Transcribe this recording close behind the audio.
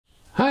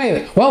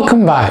Hi,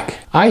 welcome back.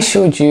 I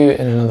showed you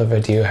in another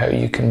video how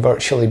you can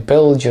virtually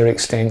build your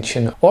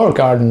extension or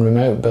garden room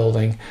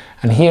outbuilding,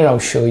 and here I'll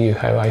show you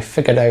how I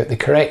figured out the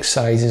correct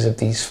sizes of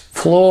these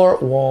floor,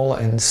 wall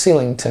and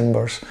ceiling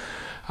timbers.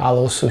 I'll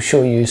also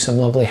show you some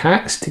lovely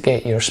hacks to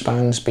get your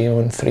spans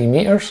beyond 3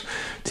 meters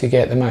to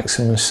get the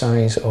maximum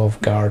size of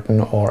garden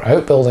or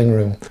outbuilding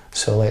room.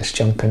 So let's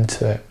jump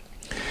into it.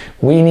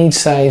 We need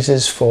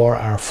sizes for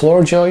our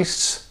floor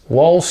joists,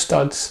 wall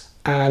studs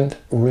and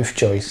roof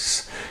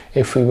joists.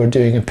 If we were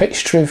doing a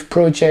pitched roof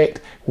project,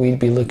 we'd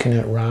be looking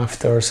at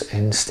rafters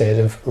instead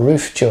of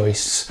roof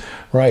joists.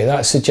 Right,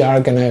 that's the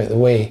jargon out of the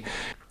way.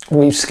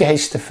 We've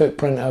sketched the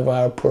footprint of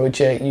our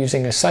project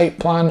using a site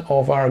plan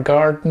of our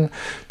garden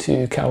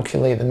to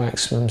calculate the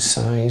maximum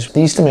size.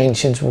 These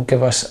dimensions will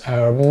give us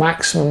our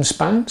maximum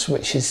spans,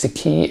 which is the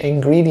key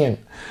ingredient.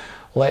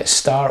 Let's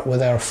start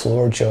with our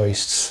floor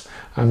joists.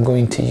 I'm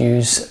going to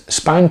use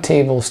span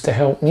tables to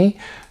help me.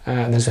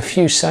 There's a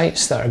few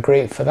sites that are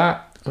great for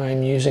that.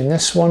 I'm using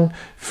this one,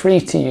 free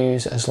to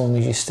use as long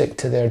as you stick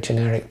to their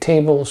generic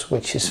tables,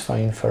 which is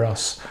fine for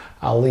us.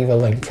 I'll leave a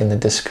link in the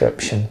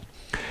description.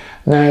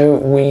 Now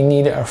we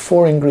need our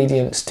 4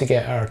 ingredients to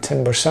get our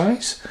timber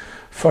size.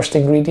 First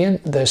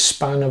ingredient, the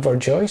span of our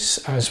joists,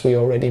 as we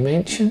already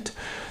mentioned.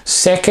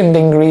 Second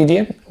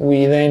ingredient,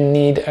 we then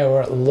need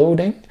our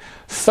loading.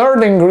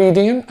 Third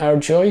ingredient, our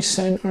joist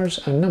centers,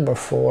 and number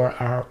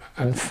 4,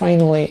 and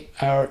finally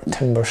our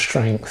timber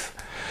strength.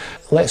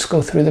 Let's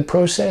go through the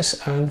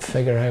process and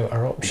figure out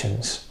our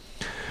options.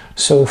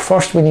 So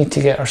first we need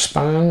to get our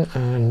span,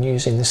 and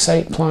using the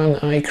site plan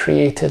I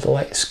created,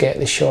 let's get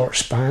the short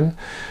span.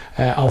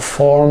 I'll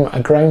form a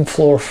ground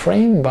floor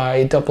frame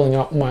by doubling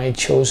up my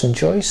chosen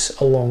joists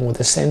along with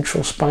the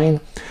central spine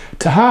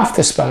to half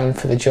the span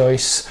for the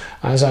joists,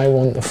 as I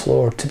want the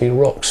floor to be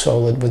rock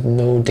solid with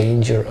no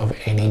danger of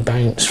any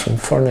bounce from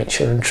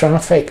furniture and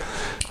traffic.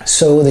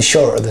 So the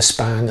shorter the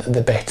span,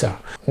 the better.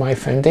 My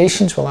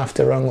foundations will have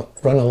to run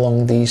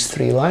along these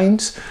 3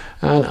 lines,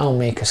 and I'll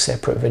make a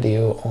separate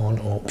video on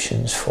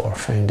options for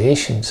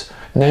foundations.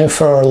 Now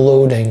for our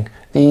loading.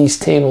 These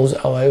tables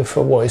allow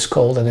for what is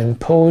called an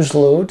imposed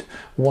load,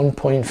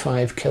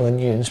 1.5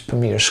 kilonewtons per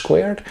metre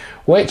squared,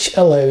 which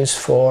allows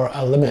for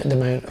a limited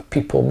amount of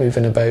people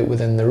moving about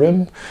within the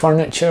room.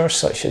 Furniture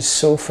such as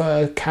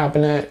sofa,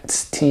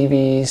 cabinets,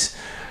 TVs,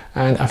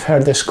 and I've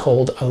heard this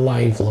called a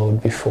live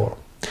load before.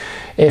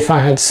 If I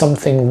had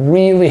something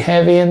really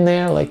heavy in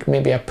there, like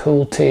maybe a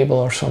pool table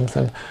or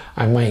something,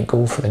 I might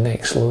go for the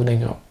next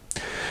loading up.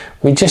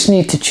 We just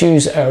need to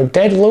choose our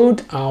dead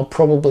load. I'll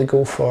probably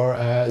go for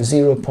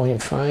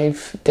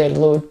 0.5 dead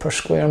load per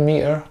square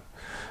metre,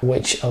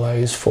 which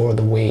allows for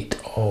the weight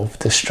of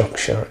the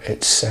structure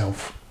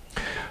itself.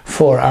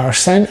 For our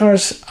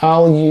centres,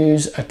 I'll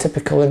use a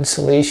typical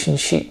insulation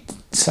sheet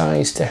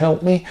size to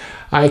help me.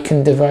 I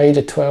can divide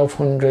a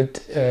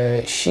 1200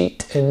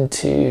 sheet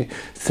into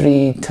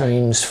 3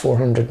 times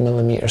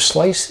 400mm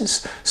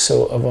slices,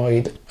 so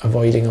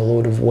avoiding a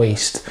load of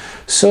waste.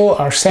 So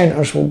our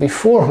centres will be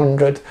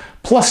 400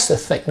 plus the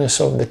thickness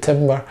of the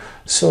timber,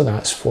 so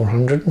that's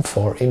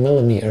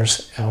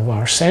 440mm of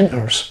our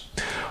centres.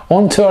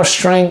 On to our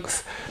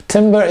strength.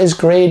 Timber is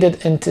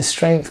graded into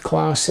strength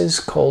classes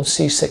called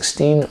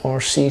C16 or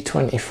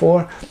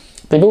C24.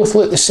 They both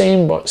look the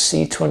same, but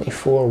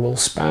C24 will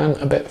span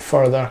a bit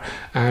further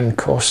and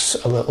costs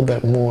a little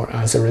bit more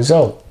as a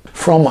result.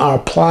 From our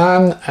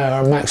plan,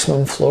 our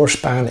maximum floor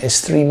span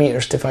is 3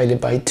 meters divided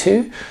by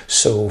 2,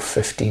 so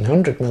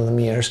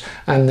 1500mm,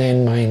 and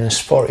then minus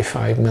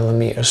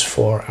 45mm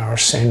for our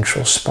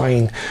central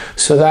spine.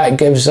 So that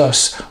gives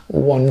us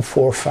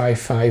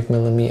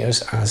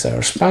 1455mm as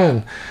our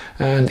span.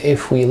 And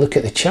if we look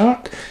at the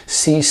chart,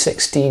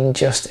 C16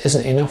 just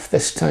isn't enough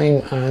this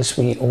time, as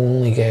we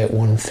only get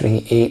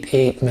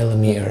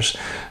 1388mm.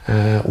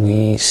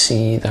 We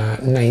see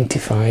that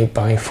 95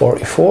 by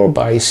 44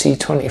 by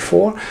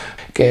C24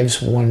 gives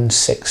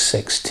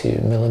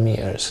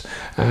 1662mm.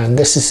 And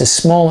this is the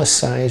smallest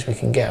size we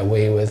can get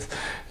away with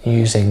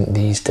using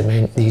these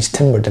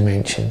timber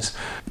dimensions.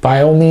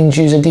 By all means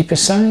use a deeper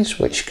size,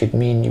 which could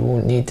mean you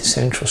won't need the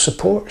central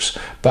supports,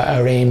 but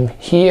our aim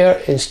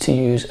here is to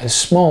use as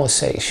small a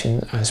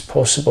section as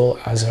possible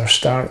as our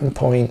starting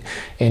point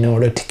in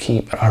order to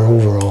keep our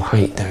overall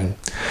height down.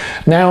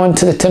 Now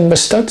onto the timber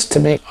studs to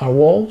make our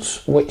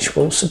walls, which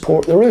will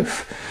support the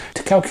roof.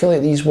 To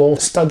calculate these wall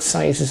stud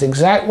sizes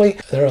exactly,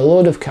 there are a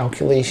load of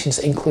calculations,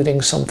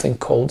 including something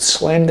called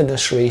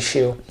slenderness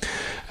ratio.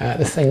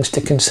 The things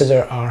to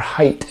consider are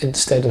height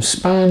instead of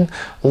span,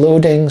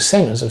 loading,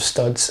 centres of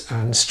studs,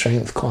 and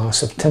strength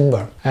class of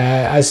timber.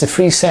 As the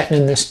free setting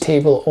in this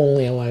table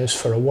only allows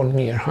for a 1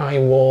 metre high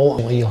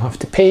wall, you'll have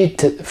to pay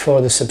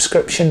for the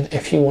subscription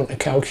if you want to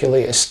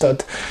calculate a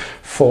stud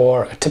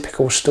for a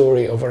typical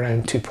story of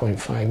around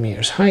 2.5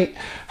 meters height.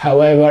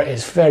 However,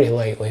 it's very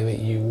likely that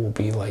you will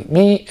be like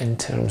me in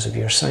terms of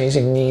your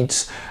sizing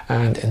needs,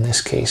 and in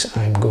this case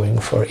I'm going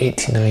for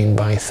 89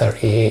 by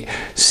 38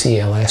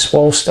 CLS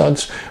wall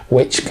studs,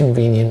 which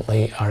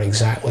conveniently are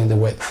exactly the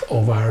width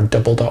of our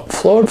doubled up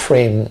floor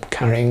frame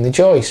carrying the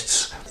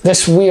joists.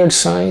 This weird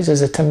size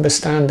is a timber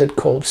standard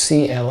called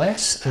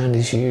CLS and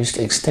is used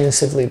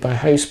extensively by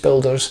house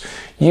builders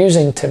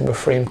using timber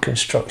frame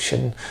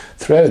construction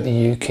throughout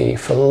the UK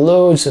for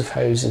loads of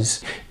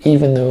houses,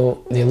 even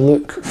though they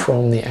look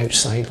from the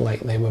outside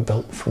like they were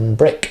built from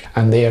brick.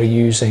 And they are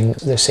using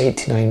this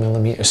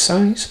 89mm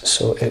size,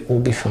 so it will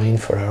be fine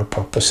for our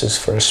purposes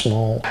for a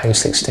small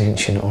house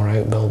extension or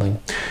outbuilding.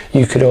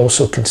 You could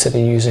also consider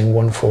using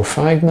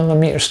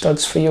 145mm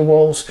studs for your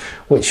walls,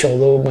 which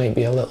although might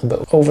be a little bit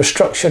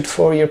overstructured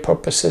for your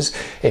purposes,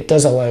 it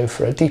does allow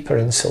for a deeper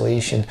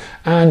insulation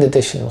and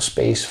additional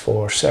space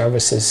for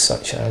services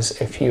such as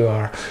if you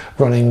are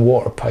running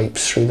water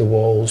pipes through the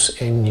walls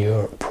in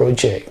your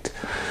project.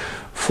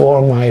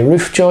 For my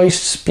roof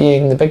joists,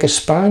 being the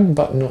biggest span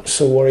but not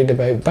so worried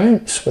about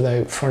bounce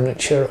without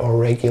furniture or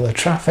regular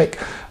traffic,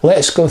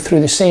 let's go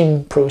through the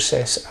same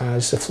process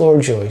as the floor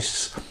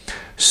joists.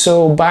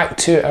 So back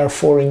to our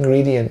 4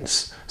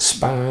 ingredients: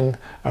 span,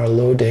 our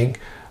loading,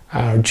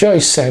 our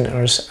joist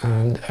centres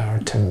and our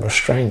timber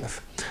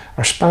strength.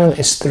 Our span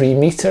is 3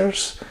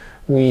 metres.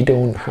 We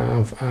don't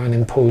have an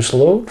imposed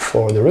load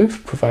for the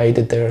roof,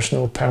 provided there's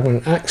no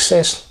permanent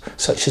access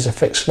such as a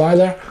fixed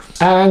ladder,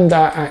 and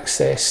that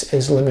access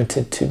is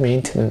limited to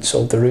maintenance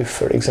of the roof,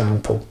 for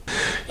example.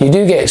 You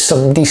do get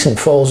some decent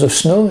falls of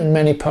snow in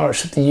many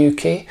parts of the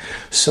UK,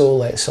 so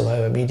let's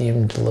allow a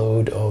medium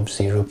load of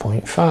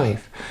 0.5.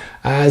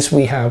 As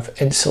we have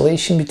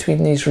insulation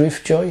between these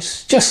roof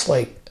joists, just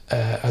like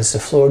as the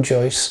floor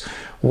joists,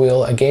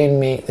 we'll again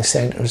make the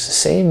centres the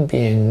same,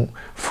 being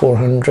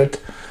 400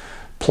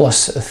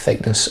 plus the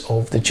thickness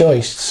of the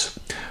joists.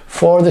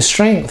 For the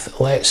strength,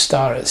 let's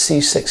start at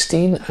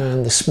C16,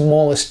 and the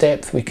smallest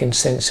depth we can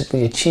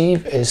sensibly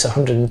achieve is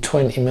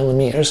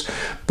 120mm,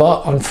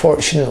 but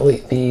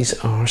unfortunately these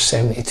are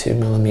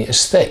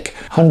 72mm thick.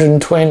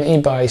 120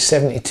 by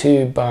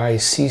 72 by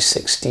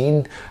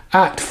C16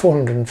 at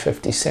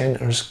 450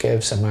 centres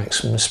gives a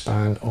maximum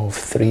span of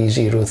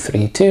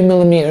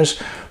 3032mm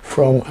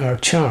from our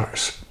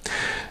charts.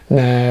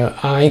 Now,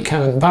 I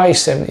can't buy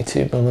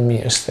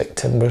 72mm thick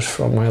timbers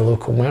from my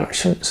local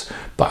merchants,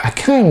 but I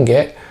can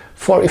get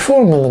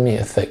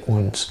 44mm thick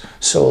ones.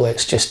 So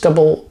let's just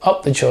double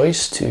up the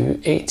joist to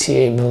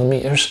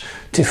 88mm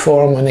to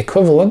form an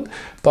equivalent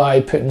by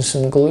putting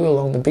some glue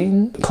along the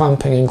beam,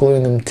 clamping and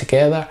gluing them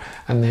together,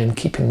 and then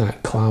keeping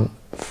that clamp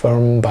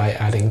firm by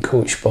adding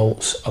coach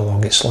bolts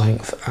along its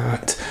length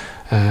at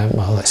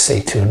well, let's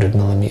say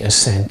 200mm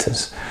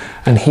centres.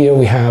 And here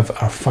we have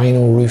our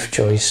final roof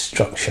joist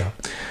structure.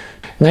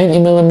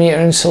 90mm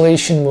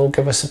insulation will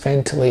give us a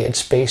ventilated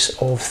space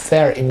of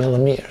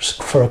 30mm.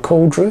 For a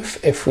cold roof,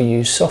 if we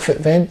use soffit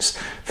vents,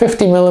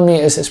 50mm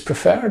is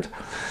preferred.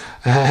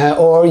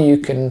 Or you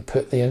can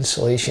put the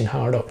insulation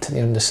hard up to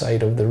the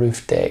underside of the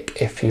roof deck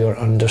if you're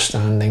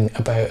understanding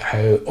about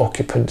how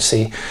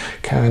occupancy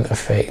can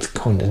affect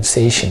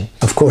condensation.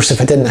 Of course, if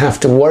I didn't have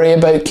to worry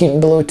about keeping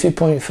below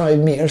 2.5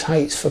 metres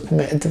heights for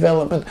permitted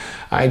development,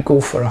 I'd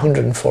go for a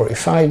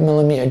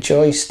 145mm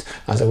joist,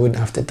 as I wouldn't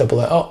have to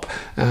double it up,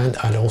 and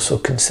I'd also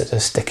consider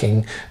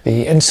sticking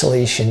the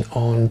insulation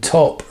on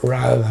top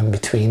rather than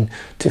between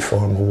to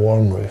form a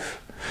warm roof.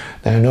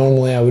 Now,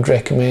 normally I would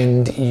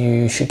recommend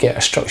you should get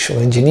a structural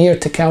engineer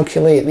to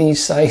calculate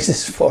these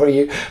sizes for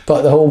you,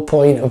 but the whole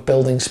point of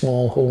building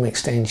small home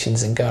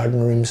extensions and garden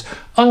rooms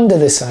under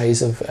the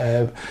size of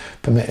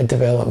permitted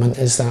development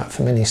is that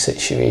for many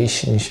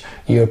situations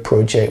your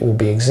project will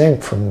be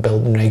exempt from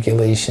building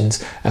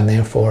regulations, and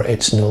therefore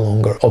it's no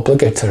longer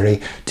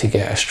obligatory to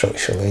get a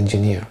structural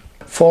engineer.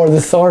 For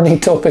the thorny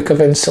topic of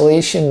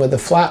insulation with a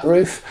flat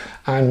roof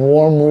and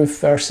warm roof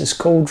versus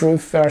cold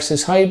roof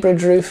versus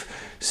hybrid roof,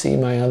 see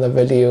my other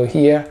video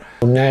here.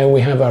 Now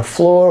we have our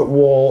floor,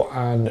 wall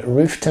and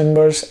roof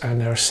timbers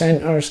and our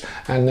centres,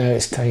 and now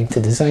it's time to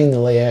design the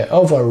layout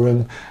of our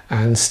room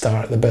and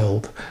start the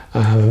build.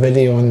 I have a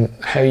video on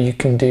how you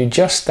can do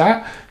just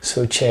that,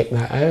 so check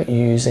that out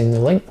using the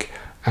link,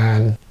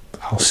 and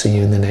I'll see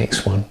you in the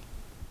next one.